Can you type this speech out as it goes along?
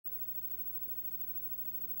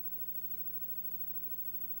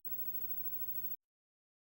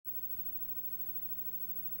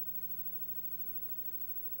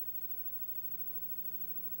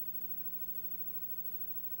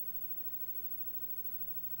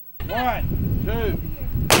1, 2.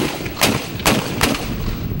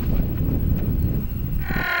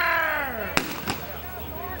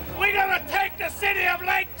 We're gonna take the city of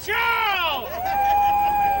Lake Charles!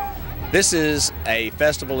 This is a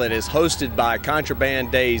festival that is hosted by Contraband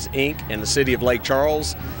Days, Inc. in the city of Lake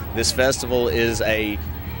Charles. This festival is a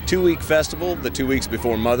 2-week festival, the 2 weeks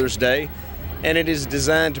before Mother's Day, and it is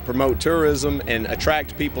designed to promote tourism and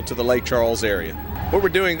attract people to the Lake Charles area. What we're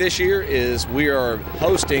doing this year is we are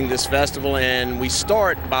hosting this festival, and we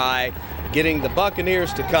start by getting the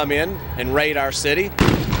Buccaneers to come in and raid our city.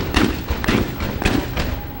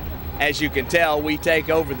 As you can tell, we take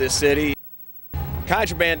over this city.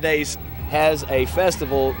 Contraband Days has a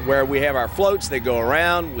festival where we have our floats that go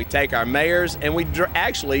around, we take our mayors, and we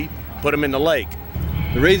actually put them in the lake.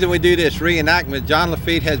 The reason we do this reenactment, John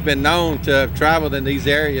Lafitte has been known to have traveled in these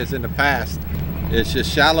areas in the past. It's a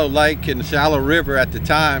shallow lake and shallow river at the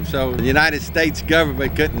time, so the United States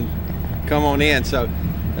government couldn't come on in. So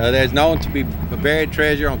there's known to be a buried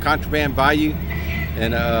treasure on Contraband Bayou,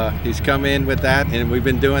 and he's come in with that, and we've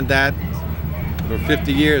been doing that for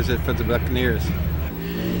 50 years for the Buccaneers.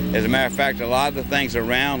 As a matter of fact, a lot of the things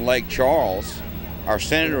around Lake Charles are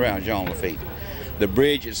centered around John Lafitte. The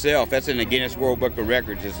bridge itself, that's in the Guinness World Book of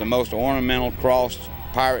Records, is the most ornamental crossed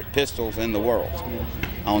pirate pistols in the world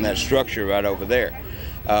on that structure right over there.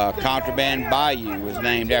 Contraband Bayou was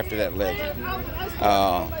named after that legend.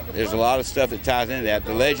 There's a lot of stuff that ties into that.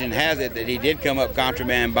 The legend has it that he did come up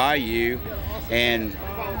Contraband Bayou and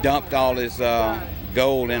dumped all his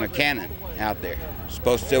gold in a cannon out there. It's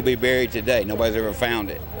supposed to still be buried today. Nobody's ever found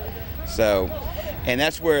it. So, and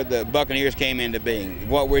that's where the Buccaneers came into being.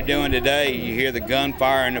 What we're doing today, you hear the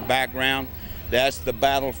gunfire in the background, that's the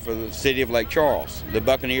battle for the city of Lake Charles. The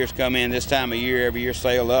Buccaneers come in this time of year, every year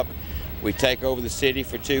sail up. We take over the city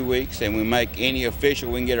for 2 weeks, and we make any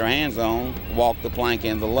official we can get our hands on walk the plank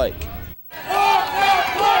in the lake.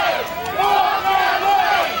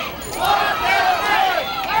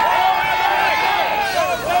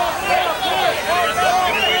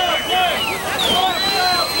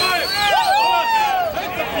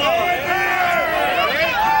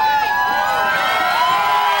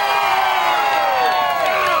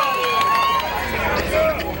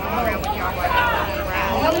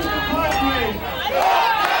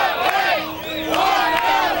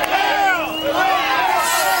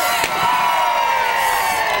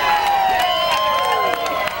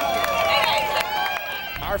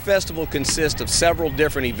 Our festival consists of several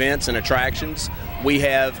different events and attractions. We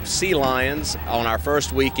have sea lions on our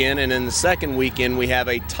first weekend, and in the second weekend we have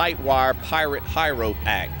a tight wire pirate high rope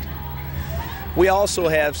act. We also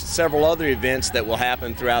have several other events that will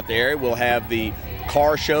happen throughout the area. We'll have the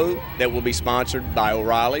car show that will be sponsored by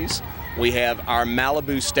O'Reilly's. We have our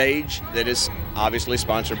Malibu stage that is obviously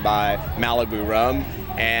sponsored by Malibu Rum,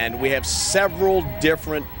 and we have several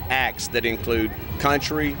different acts that include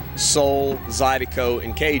country, soul, zydeco,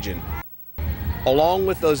 and Cajun. Along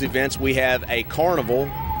with those events, we have a carnival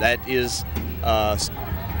that is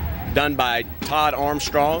done by Todd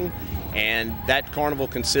Armstrong, and that carnival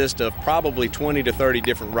consists of probably 20 to 30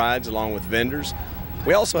 different rides along with vendors.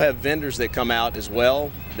 We also have vendors that come out as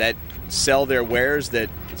well that sell their wares, that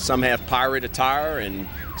some have pirate attire and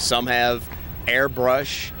some have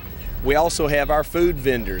airbrush. We also have our food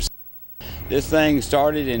vendors. This thing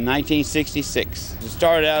started in 1966. It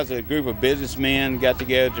started out as a group of businessmen got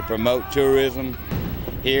together to promote tourism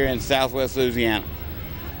here in southwest Louisiana.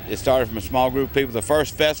 It started from a small group of people. The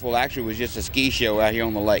first festival actually was just a ski show out here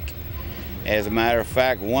on the lake. As a matter of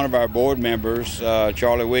fact, one of our board members,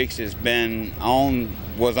 Charlie Weeks, was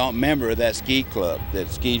a member of that ski club that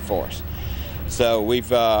skied for us. So we've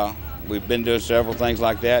been doing several things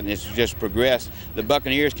like that, and it's just progressed. The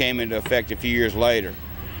Buccaneers came into effect a few years later.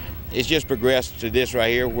 It's just progressed to this right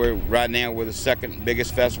here. Right now we're the second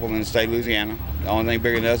biggest festival in the state of Louisiana. The only thing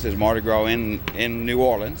bigger than us is Mardi Gras in New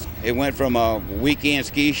Orleans. It went from a weekend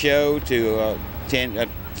ski show to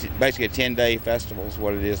basically a 10-day festival is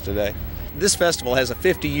what it is today. This festival has a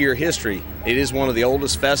 50-year history. It is one of the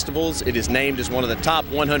oldest festivals. It is named as one of the top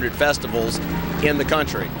 100 festivals in the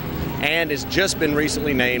country, and it's just been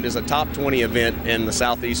recently named as a top 20 event in the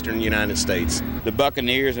southeastern United States. The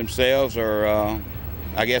Buccaneers themselves are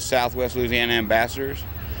I guess Southwest Louisiana ambassadors.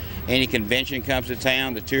 Any convention comes to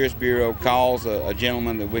town, the Tourist Bureau calls a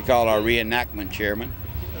gentleman that we call our reenactment chairman,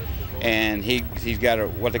 and he's got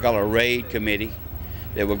what they call a raid committee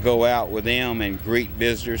that will go out with them and greet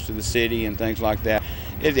visitors to the city and things like that.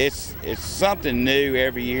 It's something new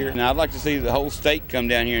every year, and I'd like to see the whole state come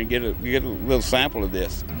down here and get a little sample of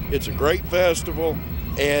this. It's a great festival,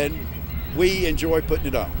 and we enjoy putting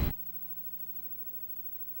it on.